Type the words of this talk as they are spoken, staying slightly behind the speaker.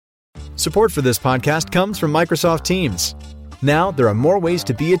Support for this podcast comes from Microsoft Teams. Now, there are more ways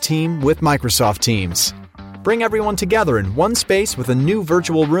to be a team with Microsoft Teams. Bring everyone together in one space with a new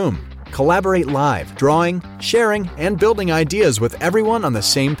virtual room. Collaborate live, drawing, sharing, and building ideas with everyone on the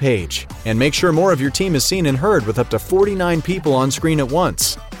same page. And make sure more of your team is seen and heard with up to 49 people on screen at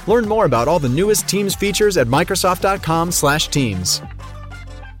once. Learn more about all the newest Teams features at Microsoft.com/Teams.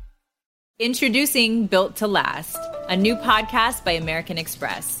 Introducing Built to Last, a new podcast by American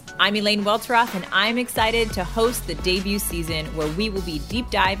Express. I'm Elaine Welteroth, and I'm excited to host the debut season where we will be deep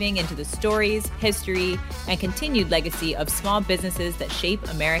diving into the stories, history, and continued legacy of small businesses that shape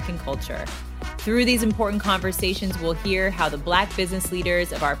American culture. Through these important conversations, we'll hear how the Black business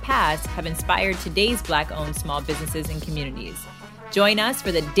leaders of our past have inspired today's Black-owned small businesses and communities. Join us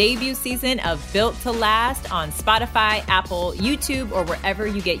for the debut season of Built to Last on Spotify, Apple, YouTube, or wherever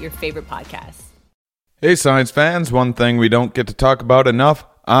you get your favorite podcasts. Hey, science fans, one thing we don't get to talk about enough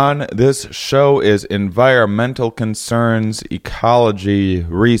on this show is environmental concerns, ecology,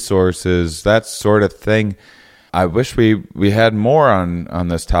 resources, that sort of thing. I wish we had more on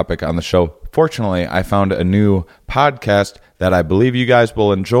this topic on the show. Fortunately, I found a new podcast that I believe you guys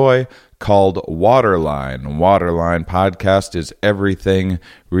will enjoy called Waterline. Waterline podcast is everything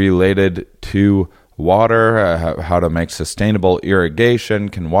related to water, how to make sustainable irrigation.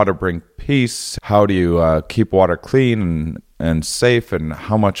 Can water bring peace? How do you keep water clean and safe? And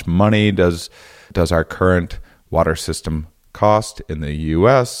how much money does our current water system cost in the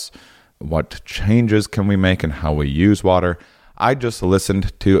U.S.? What changes can we make in how we use water? I just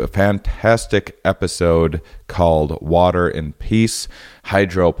listened to a fantastic episode called Water and Peace,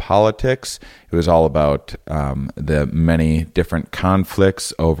 Hydropolitics. It was all about the many different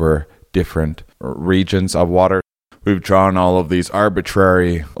conflicts over different regions of water. We've drawn all of these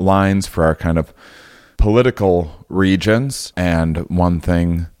arbitrary lines for our kind of political regions, and one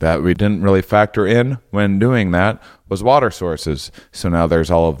thing that we didn't really factor in when doing that was water sources. So now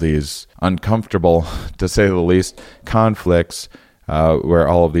there's all of these uncomfortable, to say the least, conflicts where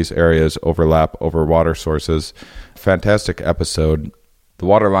all of these areas overlap over water sources. Fantastic episode. The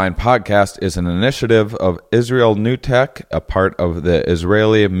Waterline podcast is an initiative of Israel New Tech, a part of the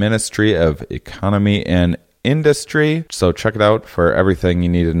Israeli Ministry of Economy and Industry. So check it out for everything you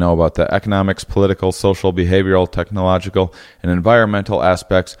need to know about the economics, political, social, behavioral, technological, and environmental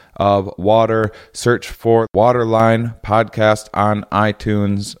aspects of water. Search for Waterline podcast on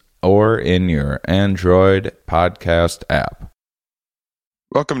iTunes or in your Android podcast app.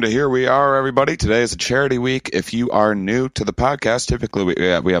 Welcome to Here We Are, everybody. Today is a charity week. If you are new to the podcast, typically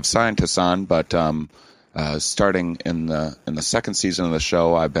we have scientists on, but starting in the second season of the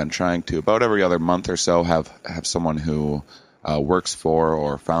show, I've been trying to, about every other month or so, have someone who works for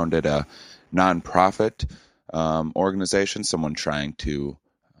or founded a nonprofit organization, someone trying to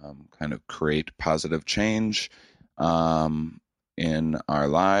kind of create positive change in our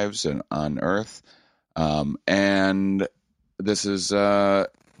lives and on Earth. And this is, a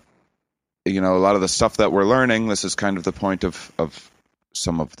lot of the stuff that we're learning. This is kind of the point of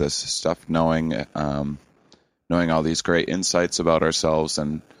some of this stuff, knowing all these great insights about ourselves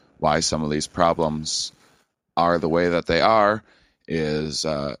and why some of these problems are the way that they are is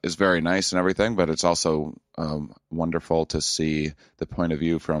very nice and everything. But it's also wonderful to see the point of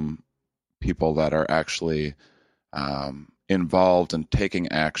view from people that are actually involved and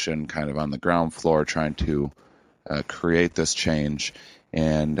taking action, kind of on the ground floor, trying to create this change.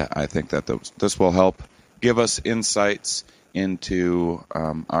 And I think that this will help give us insights into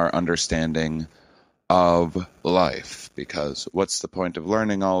our understanding of life, because what's the point of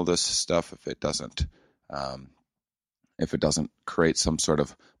learning all this stuff if it doesn't create some sort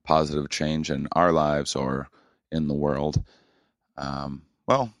of positive change in our lives or in the world?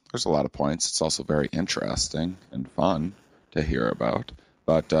 Well, there's a lot of points. It's also very interesting and fun to hear about,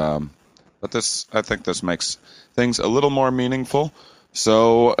 but I think this makes things a little more meaningful.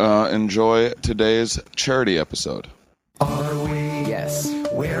 So enjoy today's charity episode. Are we? Yes.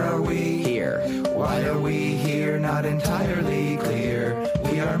 Where are we? Here. Why are we here? Not entirely clear.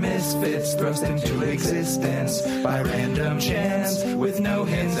 We are misfits thrust into existence by random chance, with no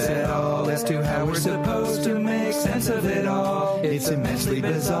hints at all as to how we're supposed to make sense of it all. It's immensely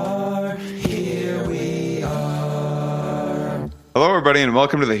bizarre. Here we are. Hello, everybody, and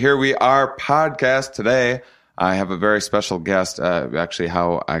welcome to the Here We Are podcast. Today, I have a very special guest. Actually,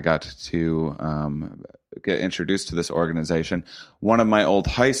 how I got to get introduced to this organization. One of my old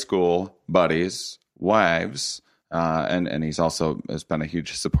high school buddies' wives, and he's also has been a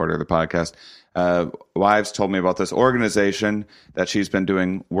huge supporter of the podcast. Wives told me about this organization that she's been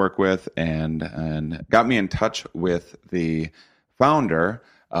doing work with, and got me in touch with the founder,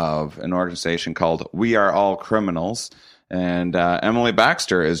 of an organization called We Are All Criminals. And Emily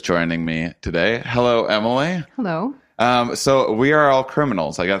Baxter is joining me today. Hello, Emily. Hello. So We Are All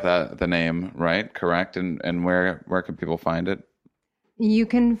Criminals. I got the name right, correct? And where can people find it? You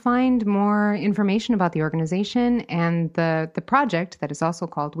can find more information about the organization and the project that is also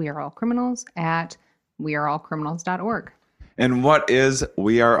called We Are All Criminals at weareallcriminals.org. And what is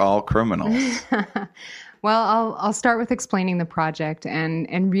We Are All Criminals? Well, I'll start with explaining the project,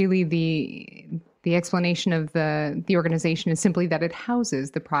 and really the explanation of the organization is simply that it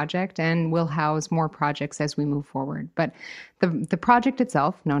houses the project and will house more projects as we move forward. But the project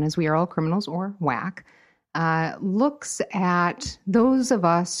itself, known as We Are All Criminals, or WAC, looks at those of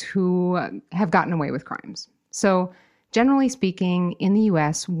us who have gotten away with crimes. So generally speaking, in the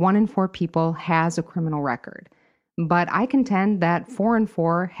U.S., 1 in 4 people has a criminal record. But I contend that 4 in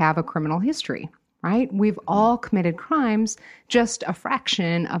 4 have a criminal history, right? We've all committed crimes, just a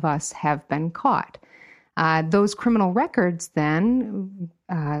fraction of us have been caught. Those criminal records then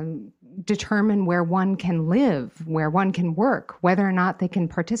determine where one can live, where one can work, whether or not they can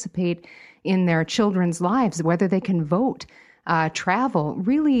participate in their children's lives, whether they can vote, travel.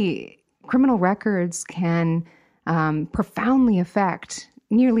 Really, criminal records can profoundly affect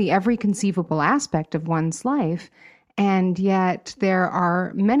nearly every conceivable aspect of one's life. And yet there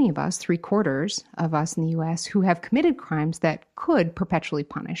are many of us, 3/4 of us in the U.S., who have committed crimes that could perpetually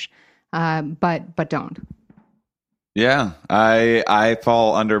punish, but don't. Yeah, I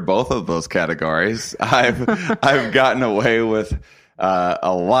fall under both of those categories. I've gotten away with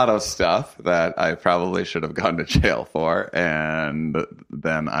a lot of stuff that I probably should have gone to jail for, and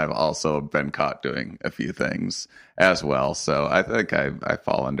then I've also been caught doing a few things as well. So I think I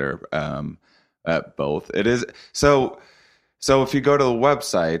fall under both. It is so. If you go to the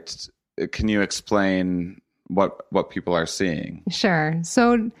website, can you explain what people are seeing? Sure.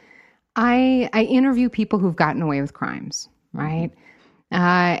 So I interview people who've gotten away with crimes, right?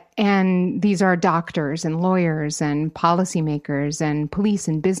 And these are doctors and lawyers and policymakers and police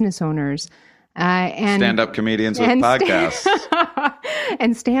and business owners. And stand-up comedians with podcasts.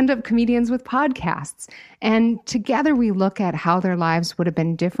 And stand-up comedians with podcasts. And together we look at how their lives would have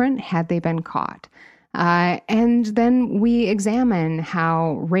been different had they been caught. And then we examine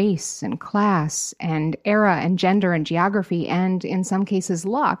how race and class and era and gender and geography and in some cases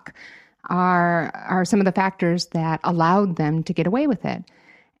luck are some of the factors that allowed them to get away with it.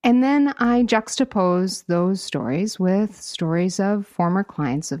 And then I juxtapose those stories with stories of former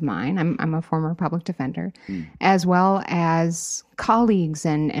clients of mine. I'm a former public defender, as well as colleagues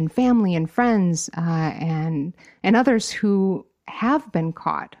and family and friends and others who have been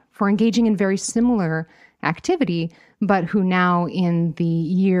caught for engaging in very similar activity, but who now in the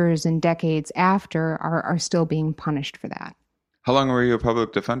years and decades after are still being punished for that. How long were you a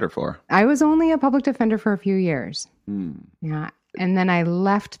public defender for? I was only a public defender for a few years. Yeah. And then I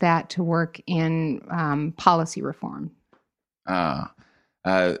left that to work in policy reform. There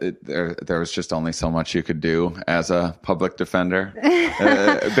was just only so much you could do as a public defender,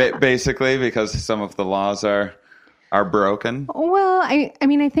 basically, because some of the laws are broken. Well, I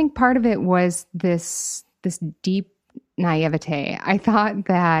mean, I think part of it was this deep naivete. I thought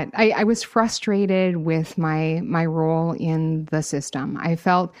that I was frustrated with my role in the system. I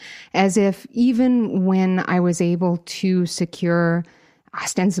felt as if even when I was able to secure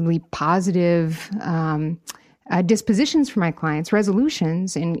ostensibly positive dispositions for my clients,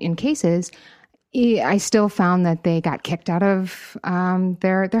 resolutions in cases, I still found that they got kicked out of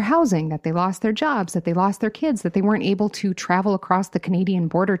their housing, that they lost their jobs, that they lost their kids, that they weren't able to travel across the Canadian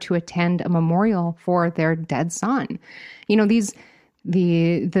border to attend a memorial for their dead son. You know, the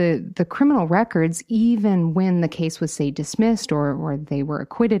criminal records, even when the case was, say, dismissed or they were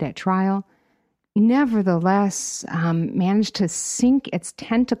acquitted at trial, nevertheless managed to sink its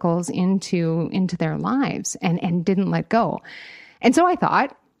tentacles into their lives and didn't let go. And so I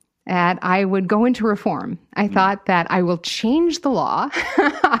thought that I would go into reform. I thought that I will change the law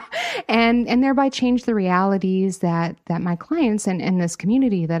and thereby change the realities that my clients and this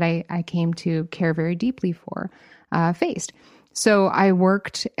community that I came to care very deeply for faced. So I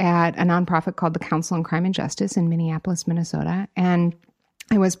worked at a nonprofit called the Council on Crime and Justice in Minneapolis, Minnesota, and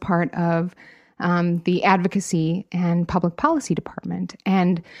I was part of the advocacy and public policy department.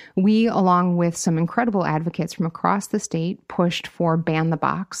 And we, along with some incredible advocates from across the state, pushed for Ban the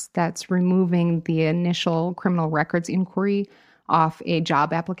Box. That's removing the initial criminal records inquiry off a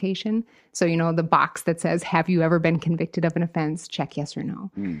job application. So, you know, the box that says, have you ever been convicted of an offense? Check yes or no.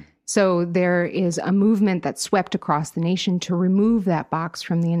 So there is a movement that swept across the nation to remove that box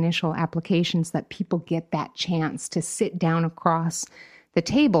from the initial applications, that people get that chance to sit down across the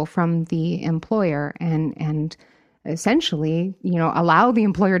table from the employer and essentially, allow the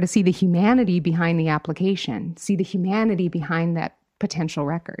employer to see the humanity behind the application, see the humanity behind that potential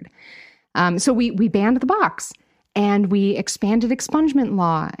record. So we banned the box. And we expanded expungement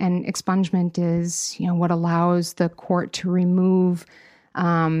law, and expungement is, what allows the court to remove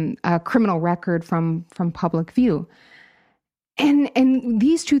a criminal record from public view. And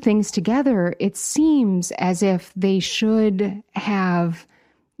these two things together, it seems as if they should have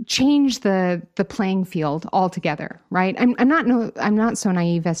changed the playing field altogether, right? I'm not so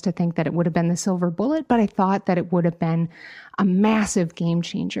naive as to think that it would have been the silver bullet, but I thought that it would have been a massive game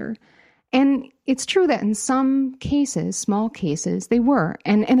changer. And it's true that in some cases, small cases, they were.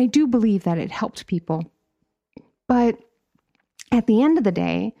 And I do believe that it helped people. But at the end of the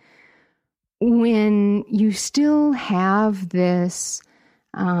day, when you still have this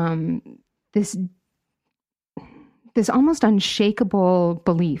almost unshakable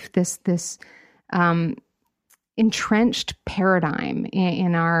belief, this entrenched paradigm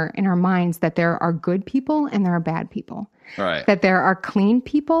in our minds that there are good people and there are bad people. Right. That there are clean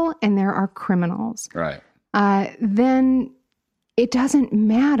people and there are criminals. Right. Then it doesn't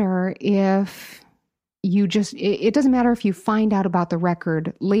matter if it doesn't matter if you find out about the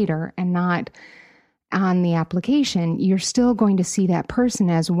record later and not on the application. You're still going to see that person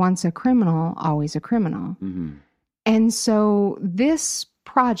as once a criminal, always a criminal. Mm-hmm. And so this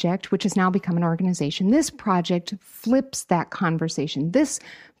project, which has now become an organization, this project flips that conversation. This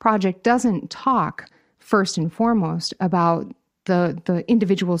project doesn't talk first and foremost about the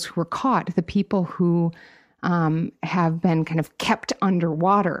individuals who were caught, the people who have been kind of kept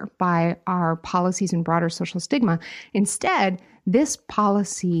underwater by our policies and broader social stigma. Instead, this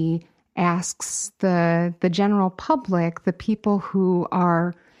policy asks the general public, the people who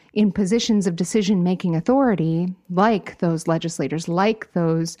are in positions of decision-making authority, like those legislators, like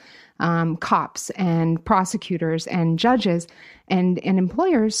those cops and prosecutors and judges and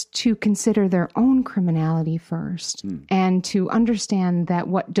employers, to consider their own criminality first and to understand that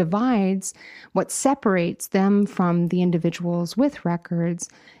what divides, what separates them from the individuals with records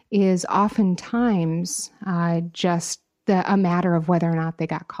is oftentimes just a matter of whether or not they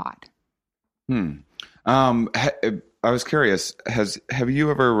got caught. I was curious, have you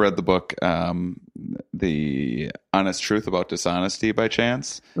ever read the book, The Honest Truth About Dishonesty, by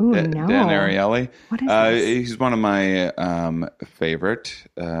chance? Ooh, no. Dan Ariely? What is this? He's one of my favorite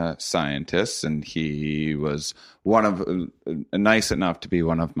scientists, and he was nice enough to be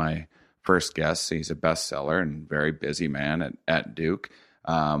one of my first guests. He's a bestseller and very busy man at Duke.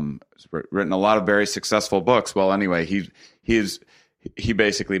 He's written a lot of very successful books. Well, anyway, he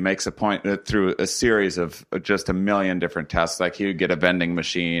basically makes a point through a series of just a million different tests. Like he would get a vending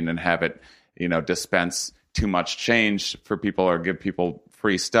machine and have it, dispense too much change for people or give people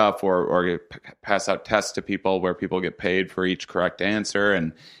free stuff or pass out tests to people where people get paid for each correct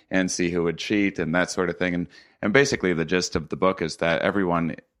answer and see who would cheat and that sort of thing. And basically the gist of the book is that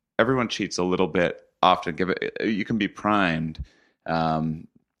everyone cheats a little bit often. You can be primed. Like,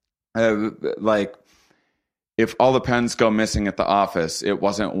 if all the pens go missing at the office, it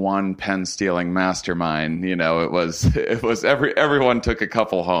wasn't one pen stealing mastermind. It was everyone took a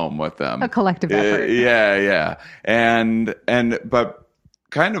couple home with them. A collective effort. Yeah. But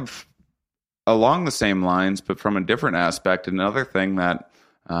kind of along the same lines, but from a different aspect. Another thing that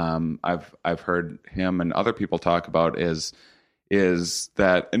I've heard him and other people talk about is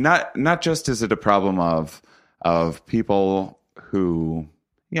that not just is it a problem of people who,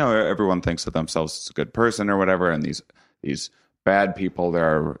 everyone thinks of themselves as a good person or whatever, and these bad people,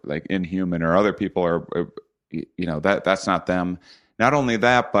 they're like inhuman, or other people are, that's not them. Not only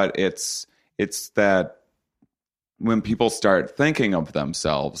that, but it's that when people start thinking of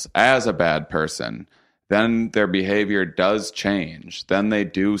themselves as a bad person, then their behavior does change. Then they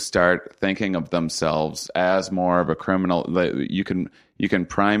do start thinking of themselves as more of a criminal. You can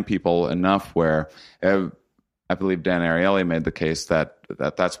prime people enough where. I believe Dan Ariely made the case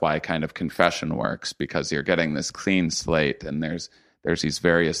that's why kind of confession works, because you're getting this clean slate, and there's these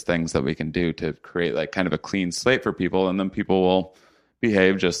various things that we can do to create like kind of a clean slate for people, and then people will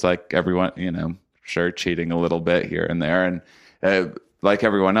behave just like everyone, sure, cheating a little bit here and there, and like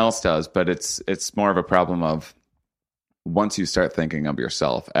everyone else does. But it's more of a problem of once you start thinking of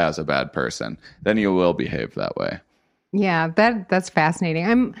yourself as a bad person, then you will behave that way. Yeah, that's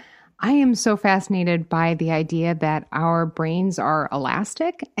fascinating. I am so fascinated by the idea that our brains are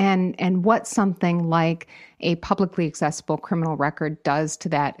elastic and what something like a publicly accessible criminal record does to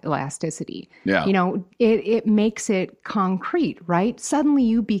that elasticity. Yeah. You know, it makes it concrete, right? Suddenly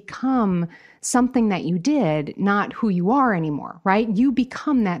you become something that you did, not who you are anymore, right? You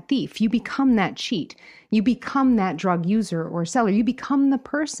become that thief. You become that cheat. You become that drug user or seller. You become the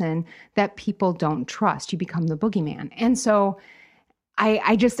person that people don't trust. You become the boogeyman. And so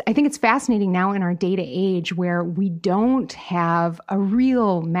I think it's fascinating now in our data age where we don't have a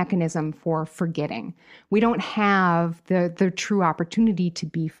real mechanism for forgetting. We don't have the true opportunity to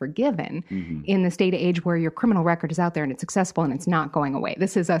be forgiven in this data age where your criminal record is out there and it's accessible and it's not going away.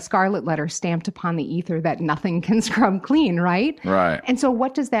 This is a scarlet letter stamped upon the ether that nothing can scrub clean, right? Right. And so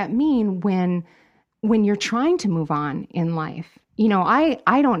what does that mean when you're trying to move on in life? You know,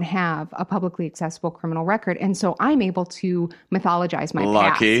 I don't have a publicly accessible criminal record, and so I'm able to mythologize my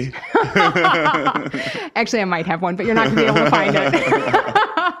Lucky. past. Actually, I might have one, but you're not going to be able to find it.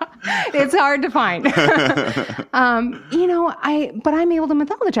 It's hard to find. But I'm able to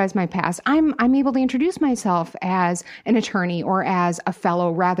mythologize my past. I'm able to introduce myself as an attorney or as a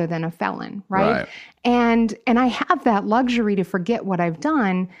fellow rather than a felon, right? And I have that luxury to forget what I've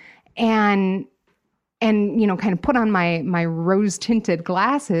done and kind of put on my rose-tinted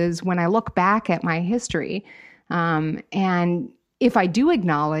glasses when I look back at my history. And if I do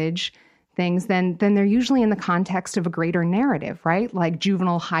acknowledge things, then they're usually in the context of a greater narrative, right? Like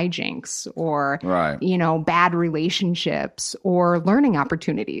juvenile hijinks or, bad relationships or learning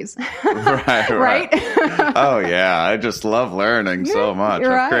opporunities. Right? Oh, yeah. I just love learning so much.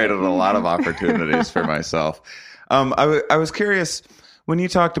 I've created a lot of opportunities for myself. I was curious, when you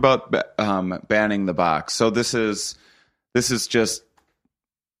talked about banning the box, so this is just,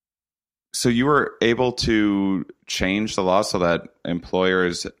 so you were able to change the law so that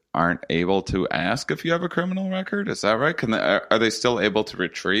employers aren't able to ask if you have a criminal record? Is that right? Are they still able to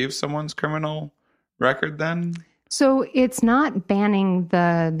retrieve someone's criminal record then? So it's not banning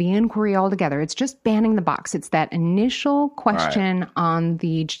the inquiry altogether. It's just banning the box. It's that initial question on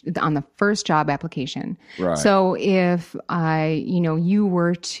the first job application. Right. So if you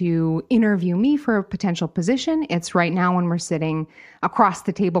were to interview me for a potential position, it's right now when we're sitting across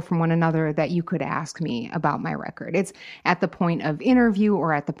the table from one another that you could ask me about my record. It's at the point of interview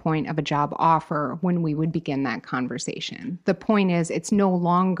or at the point of a job offer when we would begin that conversation. The point is, it's no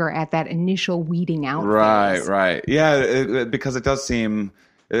longer at that initial weeding out phase. Right. Yeah, because it does seem,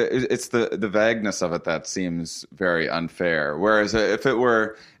 it's the vagueness of it that seems very unfair. Whereas if it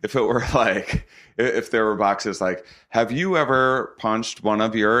were like, if there were boxes like, have you ever punched one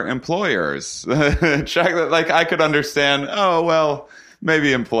of your employers? Check that. Like, I could understand, oh, well,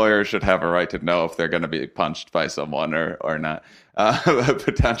 maybe employers should have a right to know if they're going to be punched by someone or not,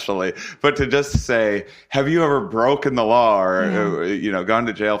 potentially. But to just say, have you ever broken the law or, gone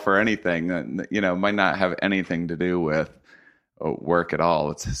to jail for anything that, might not have anything to do with work at all.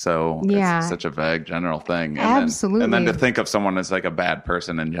 It's such a vague general thing. Absolutely. And then to think of someone as like a bad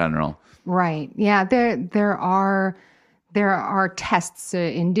person in general. Right. Yeah. There are tests,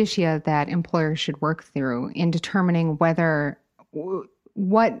 indicia that employers should work through in determining what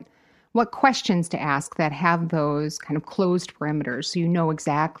questions to ask that have those kind of closed perimeters, so you know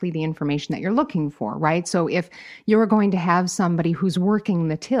exactly the information that you're looking for, right? So if you're going to have somebody who's working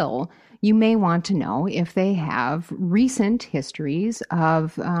the till, you may want to know if they have recent histories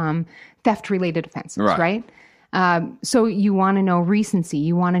of theft-related offenses, right? So you want to know recency,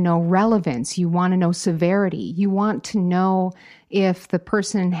 you want to know relevance, you want to know severity, you want to know if the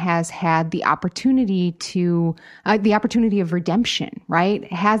person has had the opportunity of redemption,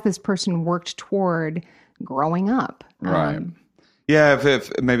 right? Has this person worked toward growing up? Right. Yeah. If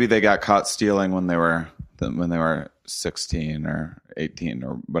maybe they got caught stealing when they were 16 or 18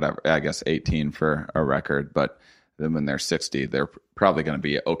 or whatever, I guess 18 for a record, but then when they're 60, they're probably going to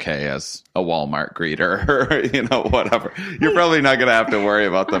be okay as a Walmart greeter or, whatever. You're probably not going to have to worry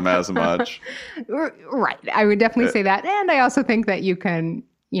about them as much. Right. I would definitely say that. And I also think that you can,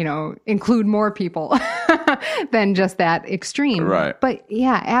 include more people than just that extreme. Right. But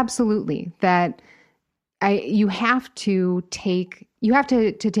yeah, absolutely. That you have to take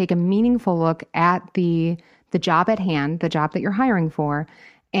a meaningful look at the job at hand, the job that you're hiring for,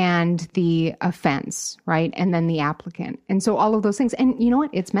 and the offense, right? And then the applicant. And so all of those things. And you know what?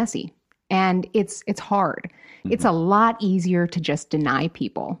 It's messy. And it's hard. It's a lot easier to just deny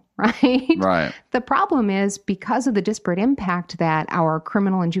people, right? Right. The problem is because of the disparate impact that our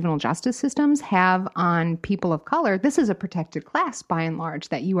criminal and juvenile justice systems have on people of color, this is a protected class by and large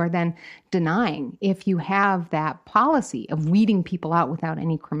that you are then denying if you have that policy of weeding people out without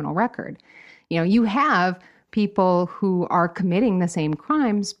any criminal record. You have people who are committing the same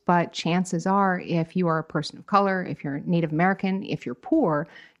crimes, but chances are if you are a person of color, if you're Native American, if you're poor,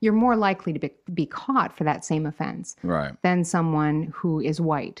 you're more likely to be caught for that same offense than someone who is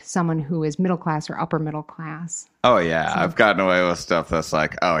white, someone who is middle class or upper middle class. Oh, yeah. I've gotten away with stuff that's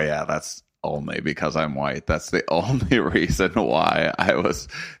like, oh, yeah, that's only because I'm white. That's the only reason why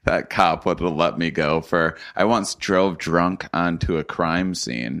that cop would have let me go I once drove drunk onto a crime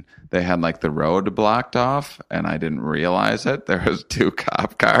scene. They had like the road blocked off and I didn't realize it. There was 2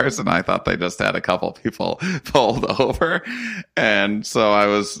 cop cars and I thought they just had a couple people pulled over. And so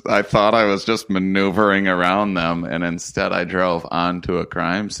I thought I was just maneuvering around them, and instead I drove onto a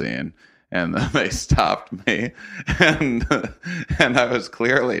crime scene. And then they stopped me, and I was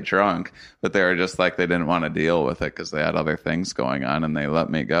clearly drunk, but they were just like, they didn't want to deal with it because they had other things going on, and they let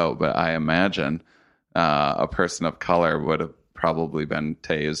me go. But I imagine a person of color would have probably been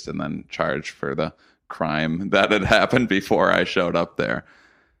tased and then charged for the crime that had happened before I showed up there.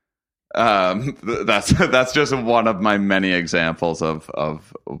 That's just one of my many examples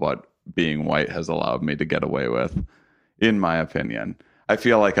of what being white has allowed me to get away with, in my opinion. I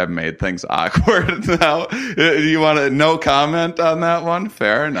feel like I've made things awkward now. You want no comment on that one?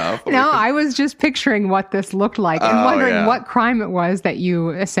 Fair enough. No, I was just picturing what this looked like and wondering what crime it was that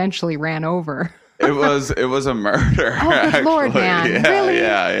you essentially ran over. It was a murder. Oh, good Lord, man. Yeah, really?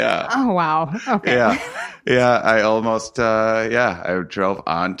 Yeah. Oh, wow. Okay. Yeah. I almost, I drove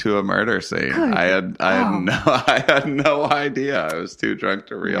onto a murder scene. Good. I had no idea. I was too drunk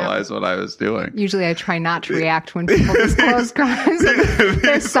to realize what I was doing. Usually I try not to react when people disclose crimes.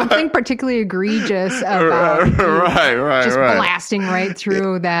 There's something particularly egregious about just blasting right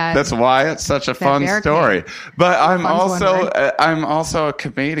through that. That's why it's such a fun story. But I'm also a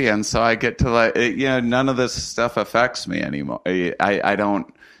comedian, so I get to none of this stuff affects me anymore. I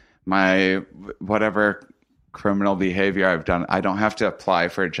don't, my whatever criminal behavior I've done, I don't have to apply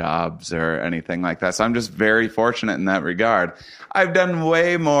for jobs or anything like that. So I'm just very fortunate in that regard. I've done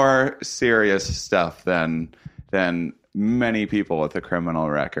way more serious stuff than many people with a criminal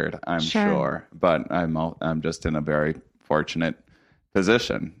record, I'm sure. But I'm just in a very fortunate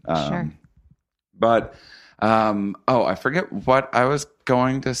position. But I forget what I was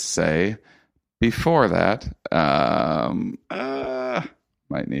going to say before that.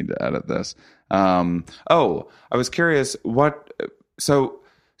 Might need to edit this. I was curious so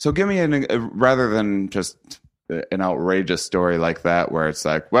give me rather than just an outrageous story like that where it's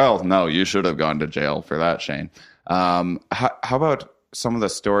like, well, no, you should have gone to jail for that, Shane. How about some of the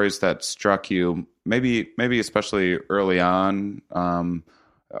stories that struck you, maybe especially early on,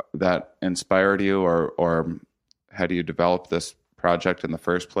 that inspired you, or how do you develop this project in the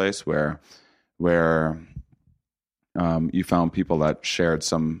first place where you found people that shared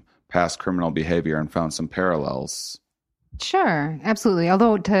some past criminal behavior and found some parallels? Sure, absolutely.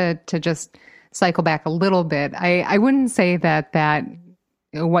 Although to just cycle back a little bit, I wouldn't say that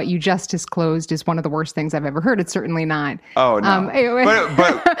what you just disclosed is one of the worst things I've ever heard. It's certainly not. Oh, no.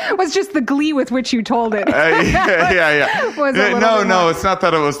 But it was just the glee with which you told it. Yeah. No, it's not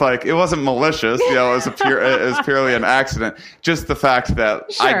that it was like, it wasn't malicious. It was purely an accident. Just the fact that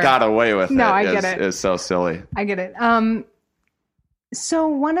I got away with is so silly. I get it. So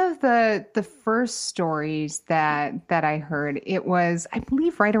one of the first stories that I heard, it was, I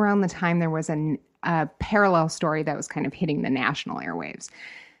believe, right around the time there was a parallel story that was kind of hitting the national airwaves.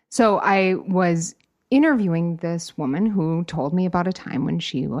 So I was interviewing this woman who told me about a time when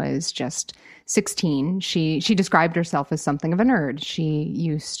she was just 16. She described herself as something of a nerd. She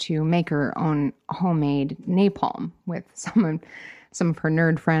used to make her own homemade napalm with some of her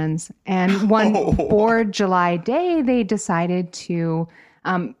nerd friends. And one bored July day, they decided to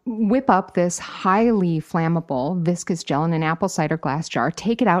whip up this highly flammable viscous gel in an apple cider glass jar,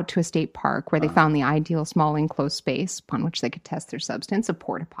 take it out to a state park where they found the ideal small enclosed space upon which they could test their substance, a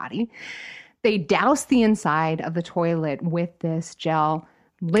porta potty. They doused the inside of the toilet with this gel,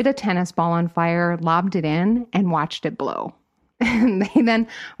 lit a tennis ball on fire, lobbed it in, and watched it blow. And they then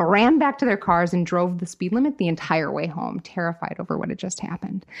ran back to their cars and drove the speed limit the entire way home, terrified over what had just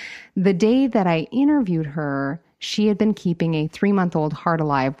happened. The day that I interviewed her, she had been keeping a 3-month-old heart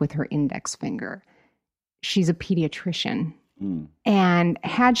alive with her index finger. She's a pediatrician. And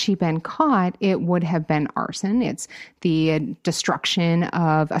had she been caught, it would have been arson. It's the destruction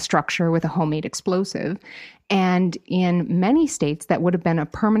of a structure with a homemade explosive. And in many states, that would have been a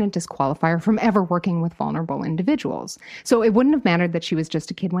permanent disqualifier from ever working with vulnerable individuals. So it wouldn't have mattered that she was just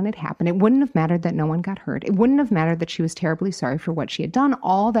a kid when it happened. It wouldn't have mattered that no one got hurt. It wouldn't have mattered that she was terribly sorry for what she had done.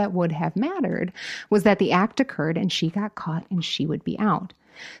 All that would have mattered was that the act occurred and she got caught and she would be out.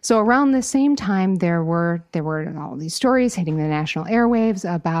 So around the same time, there were all these stories hitting the national airwaves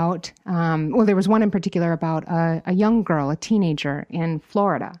about, there was one in particular about a young girl, a teenager in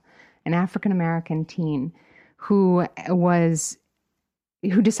Florida, an African-American teen who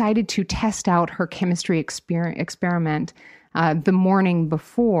decided to test out her chemistry experiment the morning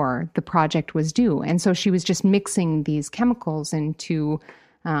before the project was due. And so she was just mixing these chemicals into,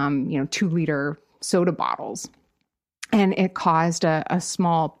 2-liter soda bottles. And it caused a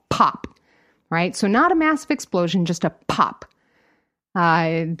small pop, right? So not a massive explosion, just a pop.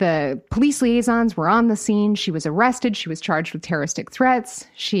 The police liaisons were on the scene. She was arrested. She was charged with terroristic threats.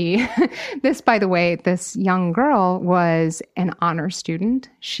 By the way, this young girl was an honor student.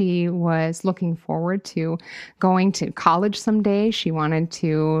 She was looking forward to going to college someday. She wanted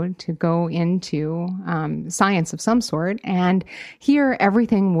to go into science of some sort. And here,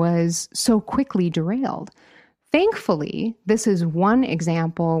 everything was so quickly derailed. Thankfully, this is one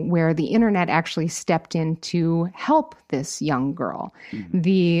example where the internet actually stepped in to help this young girl.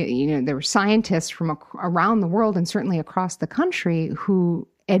 There were scientists from around the world and certainly across the country who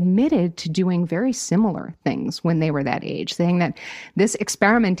admitted to doing very similar things when they were that age, saying that this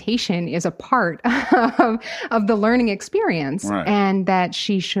experimentation is a part of the learning experience, right, and that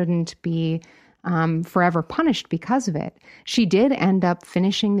she shouldn't be forever punished because of it. She did end up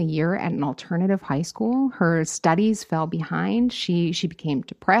finishing the year at an alternative high school. Her studies fell behind. She became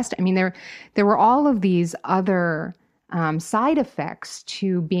depressed. I mean, there were all of these other side effects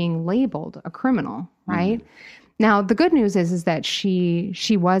to being labeled a criminal, right? Now, the good news is that she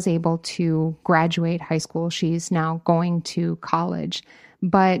was able to graduate high school. She's now going to college.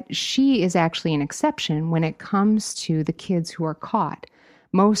 But she is actually an exception when it comes to the kids who are caught.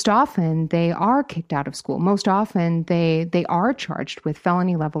 Most often, they are kicked out of school. Most often, they are charged with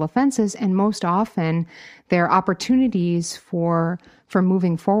felony level offenses, and most often, their opportunities for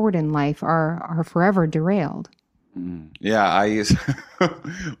moving forward in life are forever derailed. Yeah,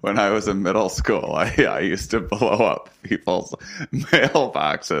 when I was in middle school, I used to blow up people's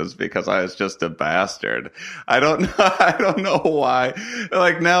mailboxes because I was just a bastard. I don't know why.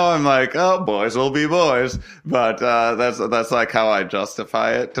 Like now I'm like, oh, boys will be boys, but that's like how I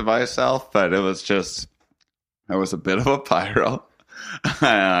justify it to myself. But I was a bit of a pyro,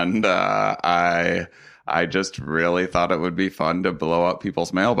 and I just really thought it would be fun to blow up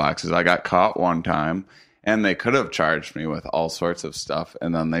people's mailboxes. I got caught one time. And they could have charged me with all sorts of stuff.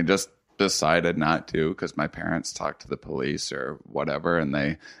 And then they just decided not to because my parents talked to the police or whatever. And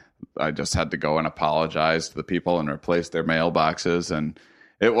I just had to go and apologize to the people and replace their mailboxes. And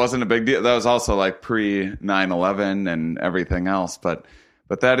it wasn't a big deal. That was also like pre 9/11 and everything else. But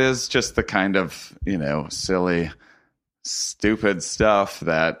that is just the kind of, silly, stupid stuff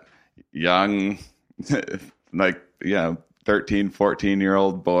that young, 13,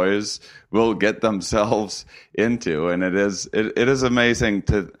 14-year-old boys will get themselves into. And it is amazing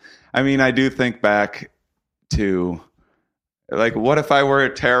I do think back to, like, what if I were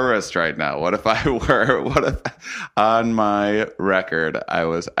a terrorist right now? What if on my record I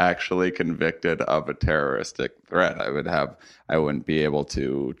was actually convicted of a terroristic threat? I wouldn't be able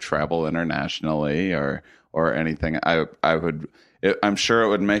to travel internationally or anything. I'm sure it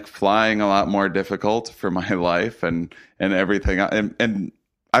would make flying a lot more difficult for my life and everything. And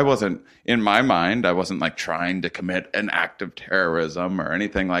I wasn't, in my mind, I wasn't like trying to commit an act of terrorism or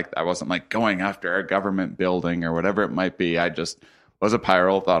anything like that. I wasn't like going after a government building or whatever it might be. I just was a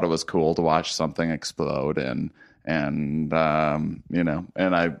pyro, thought it was cool to watch something explode and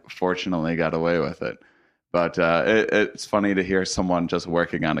I fortunately got away with it. But it's funny to hear someone just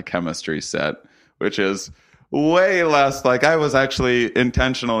working on a chemistry set, which is way less like I was actually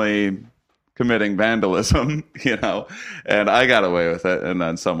intentionally committing vandalism, and I got away with it. And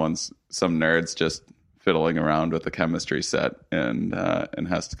then some nerds just fiddling around with the chemistry set and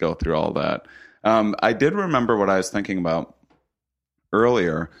has to go through all that. I did remember what I was thinking about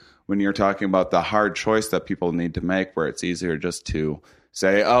earlier when you're talking about the hard choice that people need to make, where it's easier just to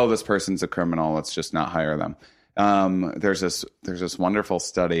say, oh, this person's a criminal, let's just not hire them. There's this wonderful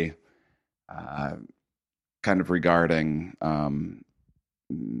study kind of regarding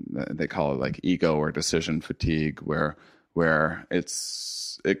they call it like ego or decision fatigue, where where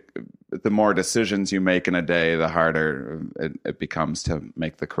the more decisions you make in a day, the harder it becomes to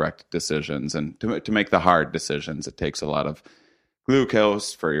make the correct decisions. And to make the hard decisions, it takes a lot of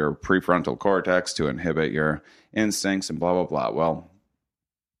glucose for your prefrontal cortex to inhibit your instincts and blah, blah, blah. Well,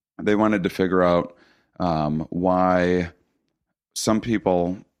 they wanted to figure out why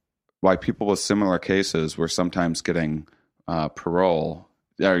people with similar cases were sometimes getting parole.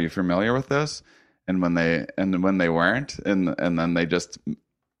 Are you familiar with this? And when they weren't, and then they just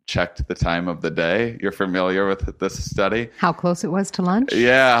checked the time of the day. You're familiar with this study? How close it was to lunch?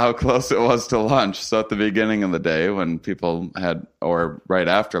 Yeah, how close it was to lunch. So at the beginning of the day when people had, or right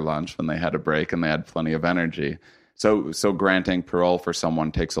after lunch when they had a break and they had plenty of energy. So granting parole for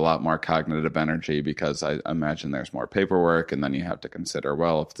someone takes a lot more cognitive energy because I imagine there's more paperwork, and then you have to consider,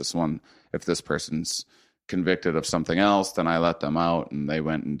 well, if this person's convicted of something else, then I let them out and they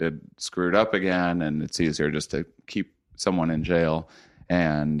went and screwed up again, and it's easier just to keep someone in jail.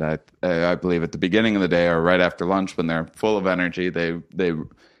 And I believe at the beginning of the day or right after lunch when they're full of energy, they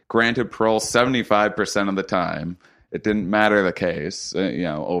granted parole 75% of the time. It didn't matter the case.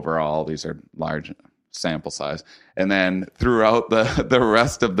 Overall, these are large sample size. And then throughout the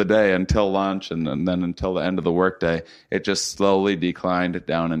rest of the day until lunch and then until the end of the workday, it just slowly declined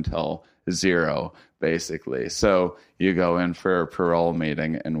down until 0, basically. So you go in for a parole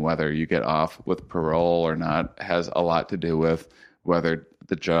meeting, and whether you get off with parole or not has a lot to do with whether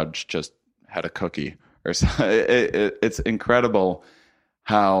the judge just had a cookie or something. It's incredible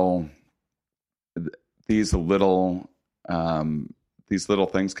how these little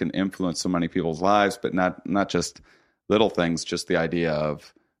things can influence so many people's lives, but not just little things, just the idea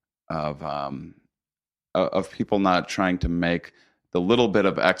of people not trying to make the little bit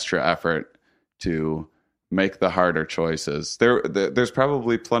of extra effort to make the harder choices. There's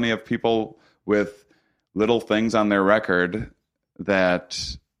probably plenty of people with little things on their record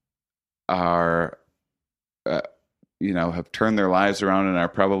that are, have turned their lives around and are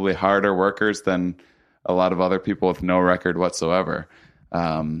probably harder workers than a lot of other people with no record whatsoever.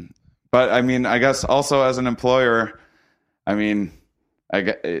 But I mean, I guess also as an employer,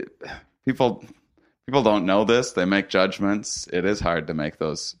 people don't know this. They make judgments. It is hard to make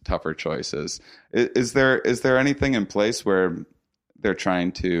those tougher choices. Is there anything in place where they're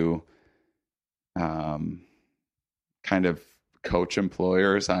trying to kind of coach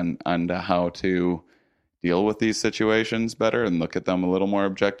employers on how to deal with these situations better and look at them a little more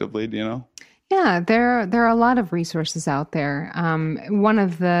objectively? Do you know? Yeah, there are a lot of resources out there. One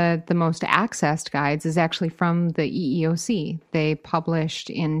of the most accessed guides is actually from the EEOC. They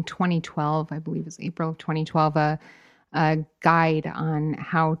published in 2012, I believe it was April of 2012, a guide on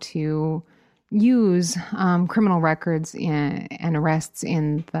how to use criminal records and arrests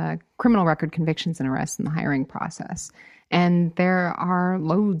in the criminal record convictions and arrests in the hiring process. And there are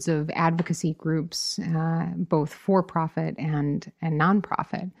loads of advocacy groups, both for-profit and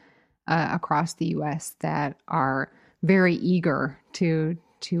nonprofit, across the U.S. that are very eager to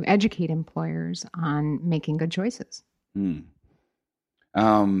educate employers on making good choices.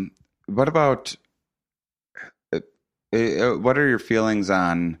 What about what are your feelings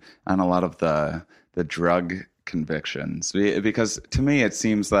on a lot of the drug convictions? Because to me it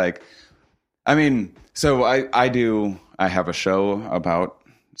seems like, so I have a show about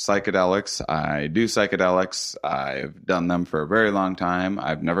psychedelics. I do psychedelics. I've done them for a very long time.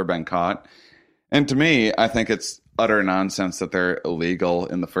 I've never been caught. And to me, I think it's utter nonsense that they're illegal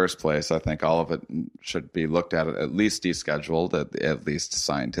in the first place. I think all of it should be looked at least descheduled. At least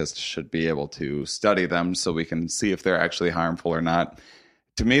scientists should be able to study them so we can see if they're actually harmful or not.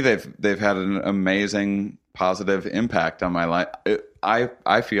 To me, they've had an amazing positive impact on my life.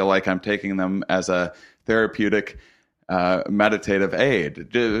 I feel like I'm taking them as a therapeutic meditative aid,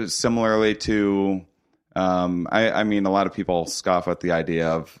 similarly to, a lot of people scoff at the idea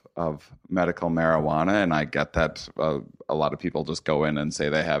of medical marijuana, and I get that a lot of people just go in and say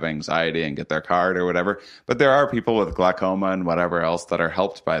they have anxiety and get their card or whatever, but there are people with glaucoma and whatever else that are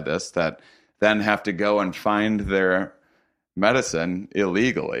helped by this that then have to go and find their medicine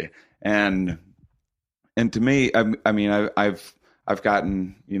illegally. And to me, I've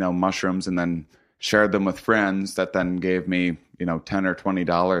gotten, mushrooms and then shared them with friends that then gave me, $10 or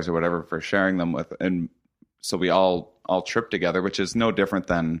 $20 or whatever for sharing them with. And so we all tripped together, which is no different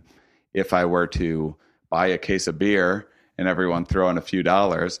than if I were to buy a case of beer and everyone throw in a few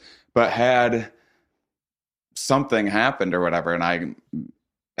dollars. But had something happened or whatever, and I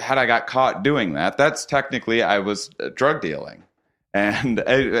got caught doing that, that's technically I was drug dealing. And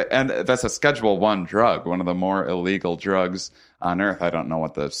that's a Schedule I drug, one of the more illegal drugs on earth. I don't know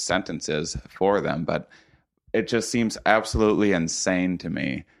what the sentence is for them, but it just seems absolutely insane to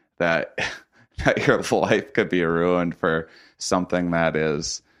me that that your life could be ruined for something that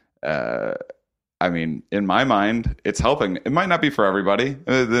is, I mean, in my mind, it's helping. It might not be for everybody.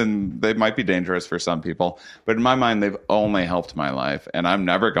 Then they might be dangerous for some people. But in my mind, they've only helped my life. And I'm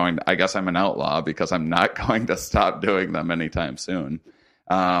never going to, I guess I'm an outlaw because I'm not going to stop doing them anytime soon.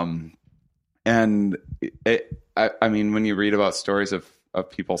 And I mean, when you read about stories of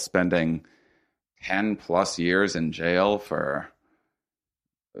people spending 10 plus years in jail for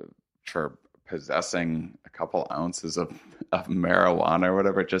possessing a couple ounces of marijuana or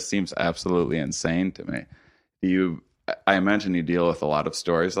whatever, it just seems absolutely insane to me. I imagine you deal with a lot of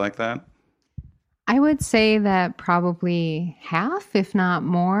stories like that. I would say that probably half, if not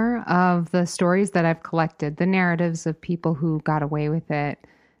more, of the stories that I've collected, the narratives of people who got away with it,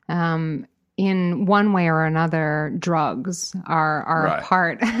 in one way or another, drugs are a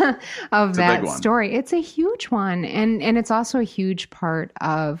part of that story. It's a huge one. And it's also a huge part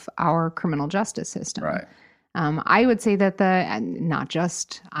of our criminal justice system. Right. I would say that not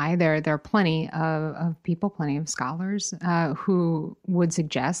just I, there are plenty of people, plenty of scholars who would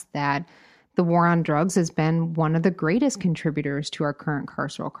suggest that the war on drugs has been one of the greatest contributors to our current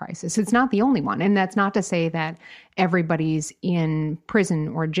carceral crisis. It's not the only one. And that's not to say that everybody's in prison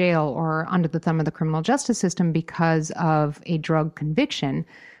or jail or under the thumb of the criminal justice system because of a drug conviction.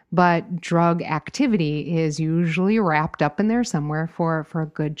 But drug activity is usually wrapped up in there somewhere for a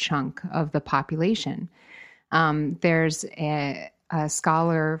good chunk of the population. There's a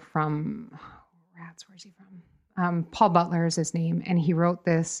scholar from, where's he from? Paul Butler is his name. And he wrote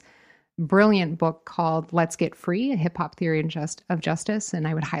this brilliant book called Let's Get Free, A Hip-Hop Theory of Justice, and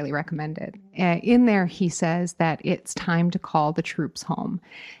I would highly recommend it. In there, he says that it's time to call the troops home.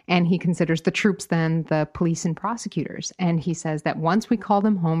 And he considers the troops then the police and prosecutors. And he says that once we call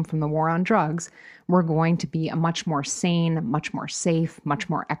them home from the war on drugs, we're going to be a much more sane, much more safe, much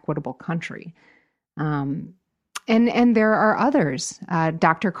more equitable country. And there are others,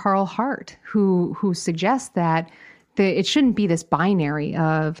 Dr. Carl Hart, who suggests that it shouldn't be this binary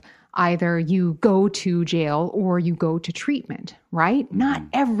of either you go to jail or you go to treatment, right? Mm-hmm. Not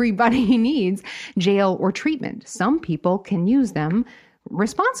everybody needs jail or treatment. Some people can use them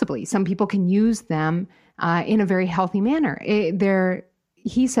responsibly. Some people can use them in a very healthy manner.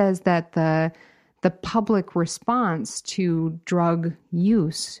 He says that the public response to drug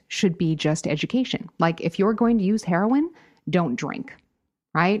use should be just education. Like if you're going to use heroin, don't drink,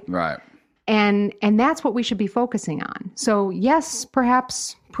 right? Right. And that's what we should be focusing on. So yes,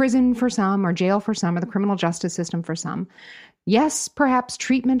 perhaps prison for some or jail for some or the criminal justice system for some. Yes, perhaps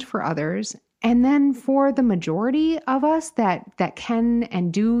treatment for others. And then for the majority of us that can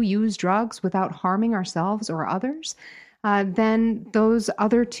and do use drugs without harming ourselves or others, then those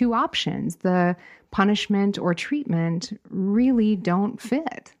other two options, the punishment or treatment, really don't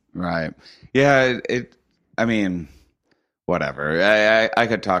fit. Right. Yeah. I mean, whatever. I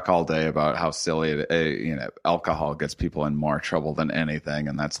could talk all day about how silly alcohol gets people in more trouble than anything,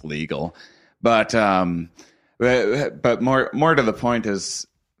 and that's legal. But more to the point is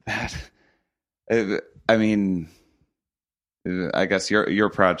that I mean, I guess your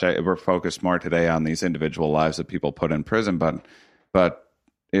project, we're focused more today on these individual lives that people put in prison, but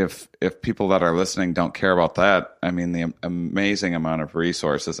if people that are listening don't care about that, I mean, the amazing amount of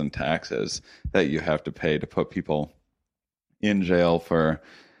resources and taxes that you have to pay to put people in jail for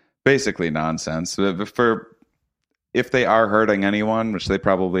basically nonsense. If they are hurting anyone, which they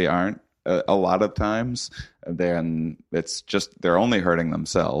probably aren't a lot of times, then it's just they're only hurting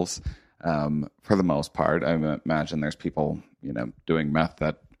themselves for the most part. I imagine there's people, doing meth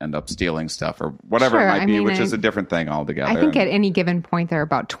that end up stealing stuff or whatever it might be, which is a different thing altogether. I think at any given point, there are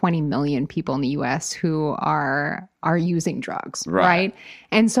about 20 million people in the U.S. who are using drugs, right?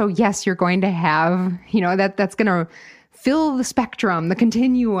 And so, yes, you're going to have, that's going to fill the spectrum, the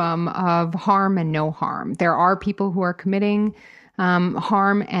continuum of harm and no harm. There are people who are committing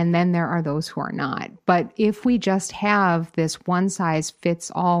harm, and then there are those who are not. But if we just have this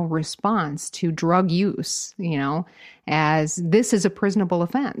one-size-fits-all response to drug use, as this is a prisonable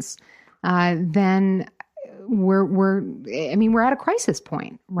offense, then we're at a crisis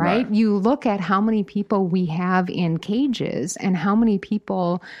point, right? You look at how many people we have in cages and how many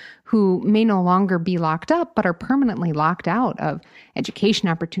people who may no longer be locked up, but are permanently locked out of education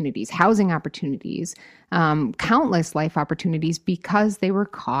opportunities, housing opportunities, countless life opportunities because they were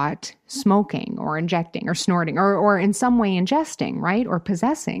caught smoking or injecting or snorting or in some way ingesting, right? Or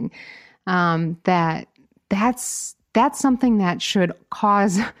possessing. That's something that should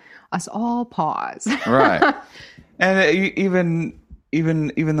cause us all pause. Right. And even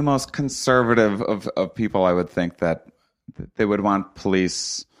even the most conservative of people, I would think that they would want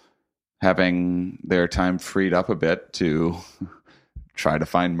police having their time freed up a bit to try to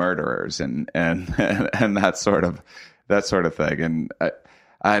find murderers and that sort of thing. And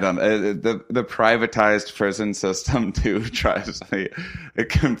I don't the privatized prison system too drives me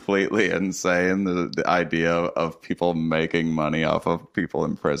completely insane. The idea of people making money off of people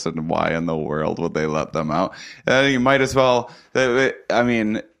in prison. Why in the world would they let them out? You might as well. I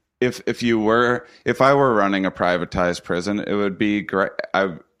mean, if I were running a privatized prison, it would be great.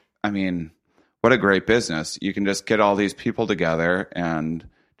 I mean, what a great business. You can just get all these people together and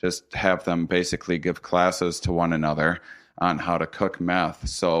just have them basically give classes to one another on how to cook meth.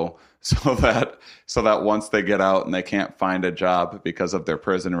 So that once they get out and they can't find a job because of their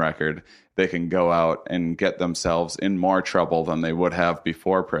prison record, they can go out and get themselves in more trouble than they would have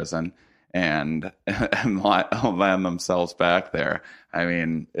before prison and land themselves back there. I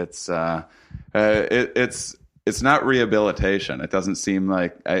mean, it's not rehabilitation. It doesn't seem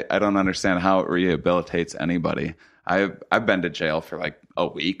like I don't understand how it rehabilitates anybody. I've been to jail for like a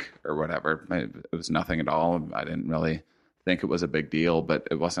week or whatever. It was nothing at all. I didn't really think it was a big deal, but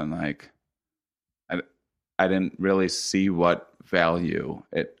it wasn't like I didn't really see what value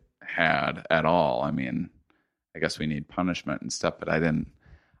it had at all. I mean, I guess we need punishment and stuff, but I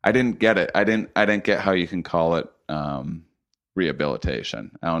didn't get it. I didn't get how you can call it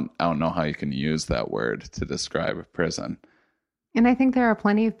rehabilitation. I don't know how you can use that word to describe a prison. And I think there are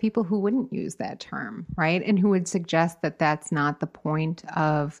plenty of people who wouldn't use that term, right? And who would suggest that that's not the point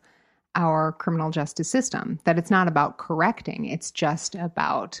of our criminal justice system, that it's not about correcting, it's just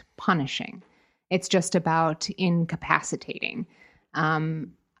about punishing. It's just about incapacitating.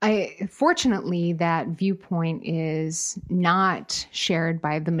 Fortunately, that viewpoint is not shared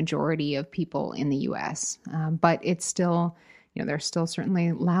by the majority of people in the U.S., but it's still, there's still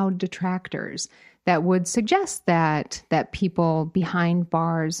certainly loud detractors that would suggest that people behind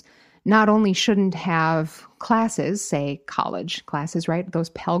bars not only shouldn't have classes, say college classes, right?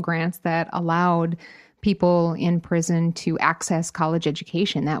 Those Pell Grants that allowed people in prison to access college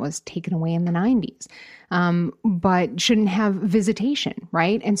education. That was taken away in the 90s. But shouldn't have visitation,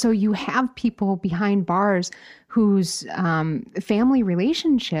 right? And so you have people behind bars whose family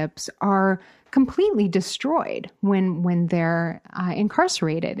relationships are completely destroyed when they're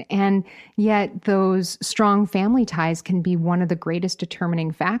incarcerated. And yet those strong family ties can be one of the greatest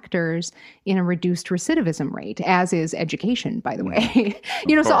determining factors in a reduced recidivism rate, as is education, by the way.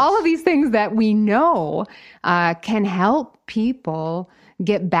 So all of these things that we know can help people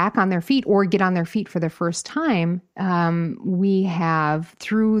get back on their feet or get on their feet for the first time, we have,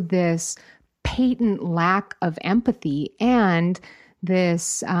 through this patent lack of empathy and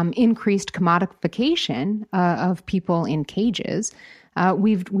this increased commodification of people in cages,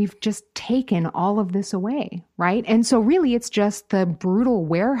 we've just taken all of this away, right? And so really it's just the brutal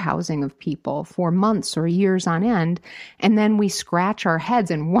warehousing of people for months or years on end. And then we scratch our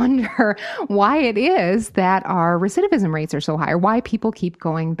heads and wonder why it is that our recidivism rates are so high, or why people keep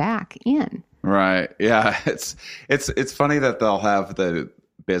going back in. Right. Yeah. It's funny that they'll have the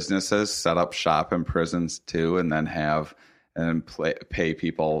businesses set up shop in prisons too, and then pay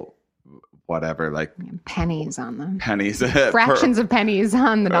people whatever, like pennies on them. Pennies. Fractions of pennies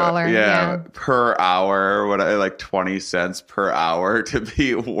on the dollar. Per hour, like 20 cents per hour to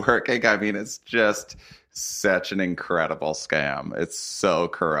be working. I mean, it's just such an incredible scam. It's so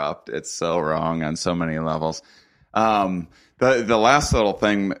corrupt. It's so wrong on so many levels. The last little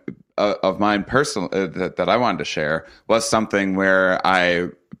thing of mine personally that I wanted to share was something where I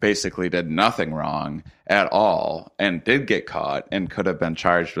basically did nothing wrong at all and did get caught and could have been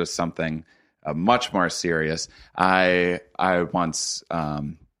charged with something much more serious. I once,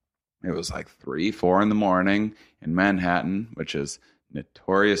 it was like 3-4 in the morning in Manhattan, which is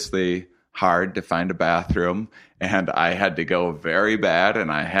notoriously hard to find a bathroom. And I had to go very bad,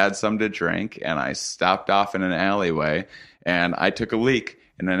 and I had some to drink, and I stopped off in an alleyway, and I took a leak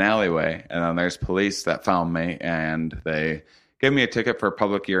in an alleyway. And then there's police that found me, and they gave me a ticket for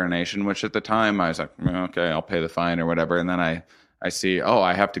public urination, which at the time I was like, okay, I'll pay the fine or whatever. And then I see,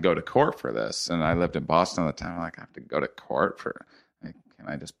 I have to go to court for this. And I lived in Boston at the time. I'm like, I have to go to court for, can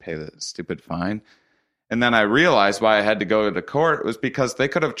I just pay the stupid fine? And then I realized why I had to go to court was because they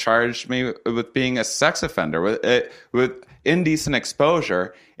could have charged me with being a sex offender, with indecent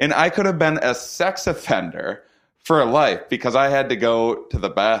exposure. And I could have been a sex offender for life because I had to go to the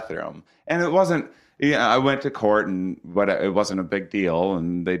bathroom. And it wasn't, I went to court, and it wasn't a big deal,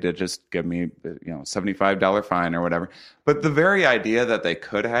 and they did just give me, $75 fine or whatever. But the very idea that they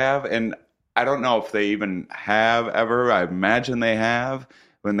could have, and I don't know if they even have ever. I imagine they have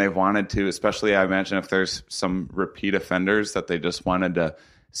when they've wanted to, especially I imagine if there's some repeat offenders that they just wanted to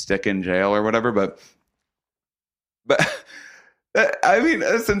stick in jail or whatever. But I mean,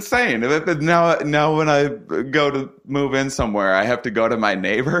 it's insane. Now when I go to move in somewhere, I have to go to my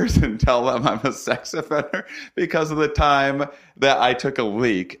neighbors and tell them I'm a sex offender because of the time that I took a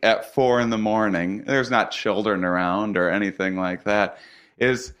leak at 4 a.m. There's not children around or anything like that.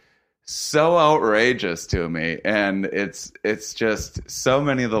 Is so outrageous to me, and it's just so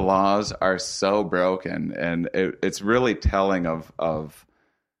many of the laws are so broken, and it's really telling of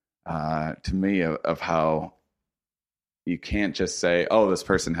to me of how you can't just say, oh, this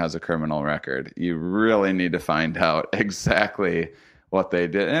person has a criminal record. You really need to find out exactly what they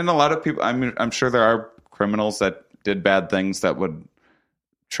did. And a lot of people, I'm sure there are criminals that did bad things that would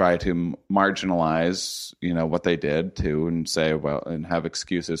try to marginalize, what they did too, and say, well, and have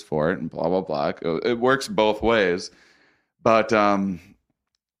excuses for it and blah, blah, blah. It works both ways. But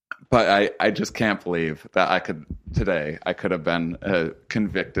I just can't believe that I could have been a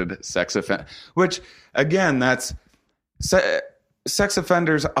convicted sex offender, which again, sex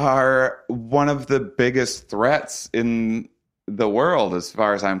offenders are one of the biggest threats in the world, as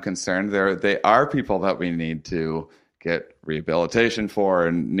far as I'm concerned. They are people that we need to get rehabilitation for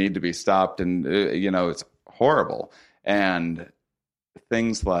and need to be stopped. And, it's horrible. And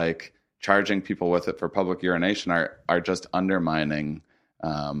things like charging people with it for public urination are just undermining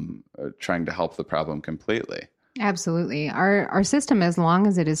trying to help the problem completely. Absolutely. Our system, as long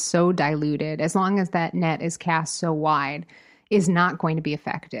as it is so diluted, as long as that net is cast so wide, is not going to be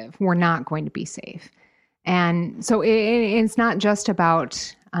effective. We're not going to be safe. And so it's not just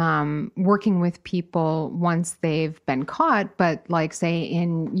about working with people once they've been caught, but like, say,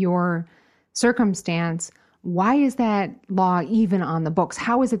 in your circumstance, why is that law even on the books?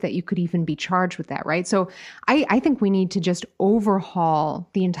 How is it that you could even be charged with that, right? So I think we need to just overhaul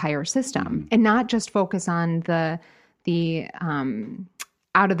the entire system and not just focus on the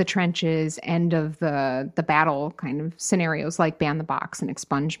out of the trenches, end of the battle kind of scenarios like ban the box and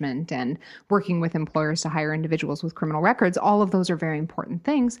expungement and working with employers to hire individuals with criminal records. All of those are very important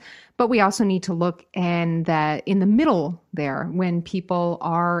things. But we also need to look in the middle there when people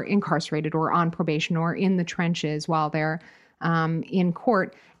are incarcerated or on probation or in the trenches while they're in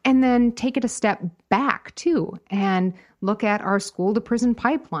court, and then take it a step back too and look at our school to prison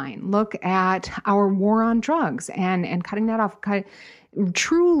pipeline, look at our war on drugs and cutting that off,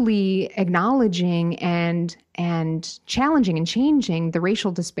 truly acknowledging and challenging and changing the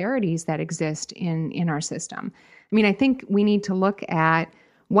racial disparities that exist in our system. I mean, I think we need to look at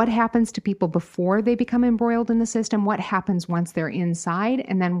what happens to people before they become embroiled in the system, what happens once they're inside,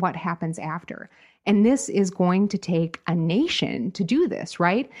 and then what happens after. And this is going to take a nation to do this,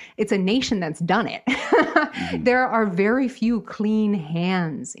 right? It's a nation that's done it. There are very few clean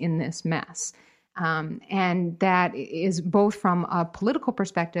hands in this mess. And that is both from a political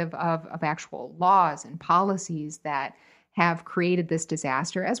perspective of actual laws and policies that have created this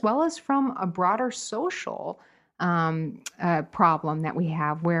disaster, as well as from a broader social problem that we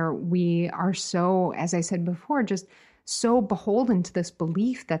have, where we are so, as I said before, just so beholden to this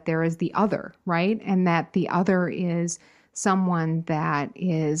belief that there is the other, right? And that the other is someone that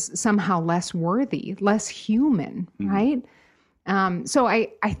is somehow less worthy, less human, right? So I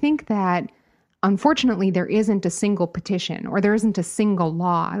think that unfortunately, there isn't a single petition or there isn't a single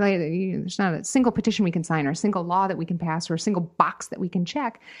law. There's not a single petition we can sign or a single law that we can pass or a single box that we can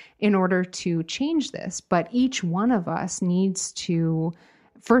check in order to change this. But each one of us needs to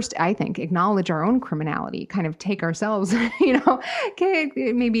first, I think, acknowledge our own criminality, kind of take ourselves,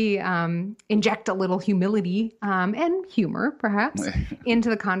 maybe inject a little humility and humor, perhaps,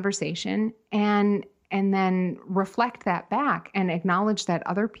 into the conversation and then reflect that back and acknowledge that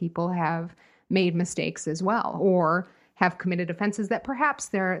other people have made mistakes as well, or have committed offenses that perhaps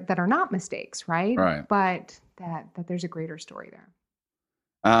that are not mistakes, right? Right. But that there's a greater story there.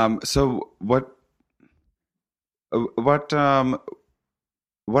 So what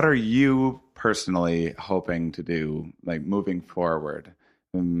are you personally hoping to do, like moving forward?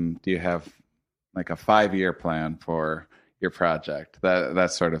 Do you have like a 5-year plan for your project,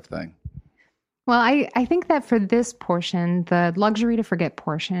 that sort of thing? Well, I think that for this portion, the luxury to forget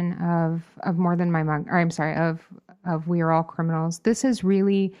portion of More Than My Mug, or I'm sorry, of We Are All Criminals, this is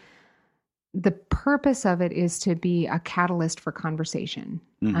really, the purpose of it is to be a catalyst for conversation.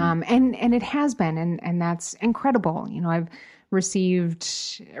 And it has been, and that's incredible. I've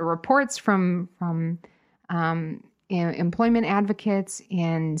received reports from employment advocates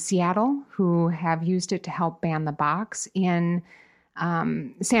in Seattle who have used it to help ban the box, in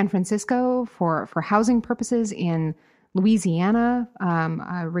San Francisco for housing purposes, in Louisiana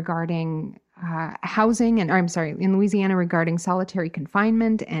regarding housing, in Louisiana regarding solitary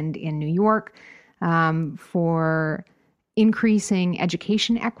confinement, and in New York for increasing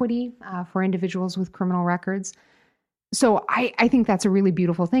education equity for individuals with criminal records. So I think that's a really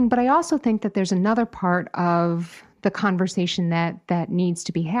beautiful thing. But I also think that there's another part of the conversation that needs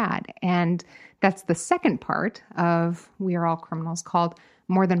to be had. And that's the second part of We Are All Criminals, called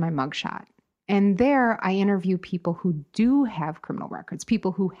More Than My Mugshot. And there I interview people who do have criminal records,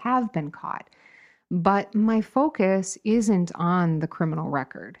 people who have been caught. But my focus isn't on the criminal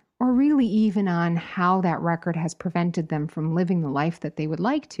record, or really even on how that record has prevented them from living the life that they would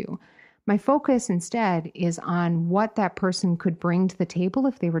like to. My focus instead is on what that person could bring to the table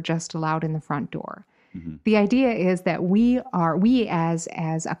if they were just allowed in the front door. Mm-hmm. The idea is that we as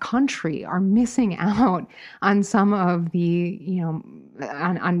a country are missing out on some of the,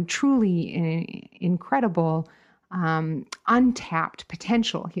 on truly incredible untapped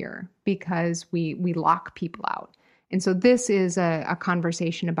potential here, because we lock people out. And so this is a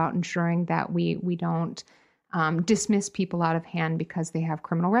conversation about ensuring that we don't dismiss people out of hand because they have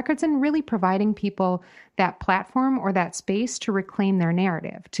criminal records, and really providing people that platform or that space to reclaim their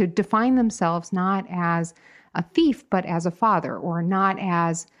narrative, to define themselves not as a thief, but as a father, or not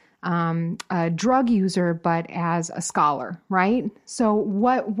as a drug user, but as a scholar, right? So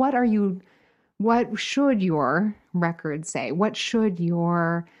what should your record say? What should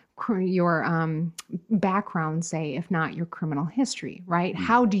your background say, if not your criminal history, right? Mm-hmm.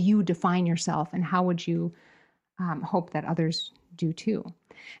 How do you define yourself, and how would you hope that others do too?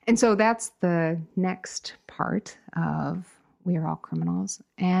 And so that's the next part of We Are All Criminals.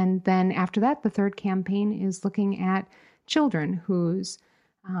 And then after that, the third campaign is looking at children whose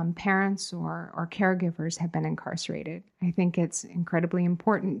parents or caregivers have been incarcerated. I think it's incredibly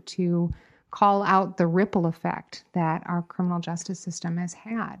important to call out the ripple effect that our criminal justice system has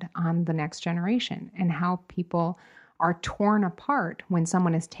had on the next generation, and how people are torn apart when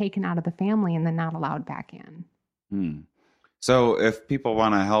someone is taken out of the family and then not allowed back in. So if people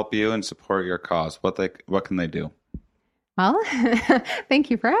want to help you and support your cause, what can they do? Well, thank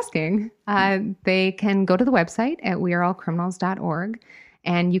you for asking. They can go to the website at weareallcriminals.org,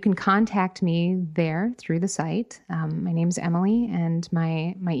 and you can contact me there through the site. My name's Emily, and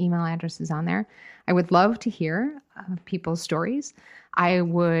my email address is on there. I would love to hear people's stories. I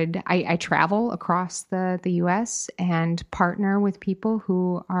travel across the U.S. and partner with people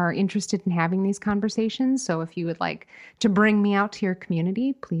who are interested in having these conversations. So if you would like to bring me out to your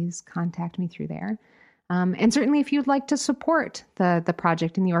community, please contact me through there. And certainly if you'd like to support the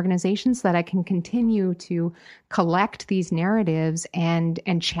project and the organization so that I can continue to collect these narratives and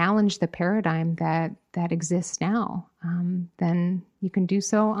challenge the paradigm that exists now, then you can do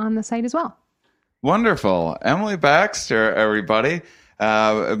so on the site as well. Wonderful. Emily Baxter, everybody.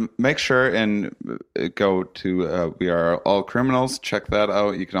 Make sure and go to We Are All Criminals. Check that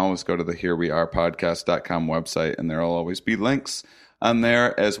out. You can always go to the HereWeArePodcast.com website, and there will always be links on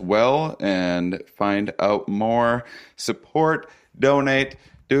there as well, and find out more. Support, donate,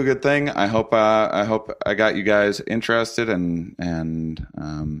 do a good thing. I hope I got you guys interested, and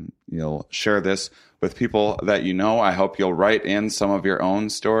you'll share this with people that you know. I hope you'll write in some of your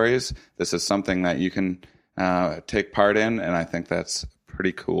own stories. This is something that you can take part in, and I think that's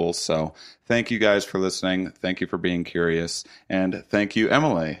pretty cool. So thank you guys for listening. Thank you for being curious, and thank you,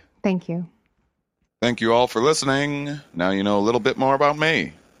 Emily. Thank you. Thank you all for listening. Now you know a little bit more about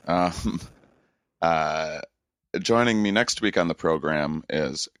me. Joining me next week on the program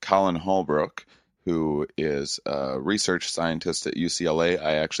is Colin Holbrook, who is a research scientist at UCLA.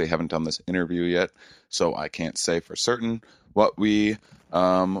 I actually haven't done this interview yet, so I can't say for certain what we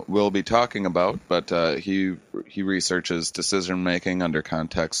will be talking about, but he researches decision-making under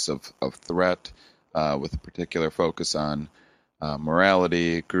contexts of threat, with a particular focus on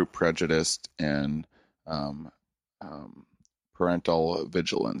morality, group prejudice, and parental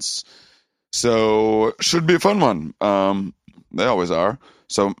vigilance. So should be a fun one. They always are.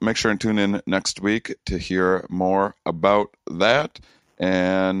 So make sure and tune in next week to hear more about that.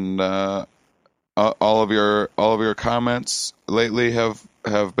 And all of your comments lately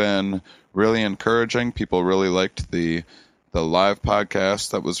have been really encouraging. People really liked the live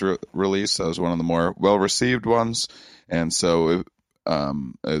podcast that was released. That was one of the more well-received ones. And so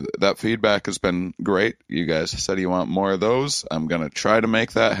that feedback has been great. You guys said you want more of those. I'm going to try to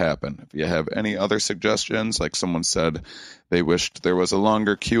make that happen. If you have any other suggestions, like someone said they wished there was a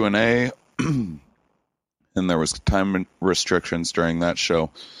longer Q&A and there was time restrictions during that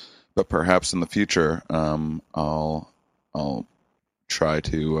show, but perhaps in the future I'll try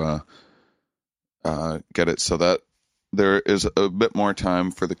to get it so that there is a bit more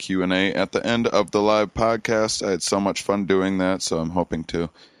time for the Q&A at the end of the live podcast. I had so much fun doing that, so I'm hoping to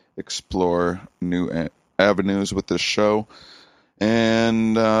explore new avenues with this show.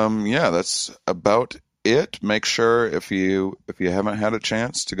 And that's about it. Make sure if you haven't had a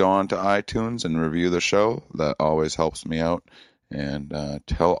chance to go on to iTunes and review the show, that always helps me out. And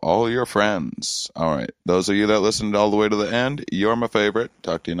tell all your friends. All right, those of you that listened all the way to the end, you're my favorite.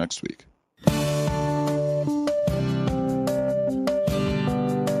 Talk to you next week.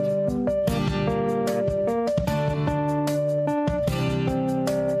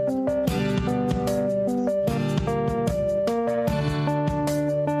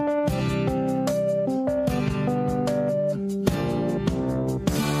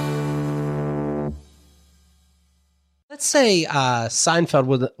 Let's say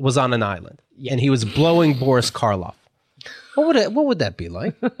Seinfeld was on an island and he was blowing Boris Karloff. What would that be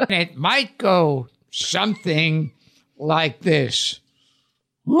like? It might go something like this.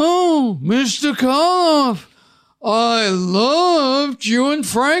 Oh, Mr. Karloff, I loved you in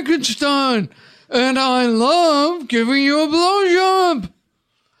Frankenstein, and I love giving you a blowjob.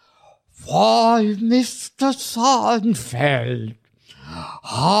 Why, Mr. Seinfeld,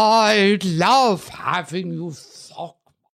 I love having you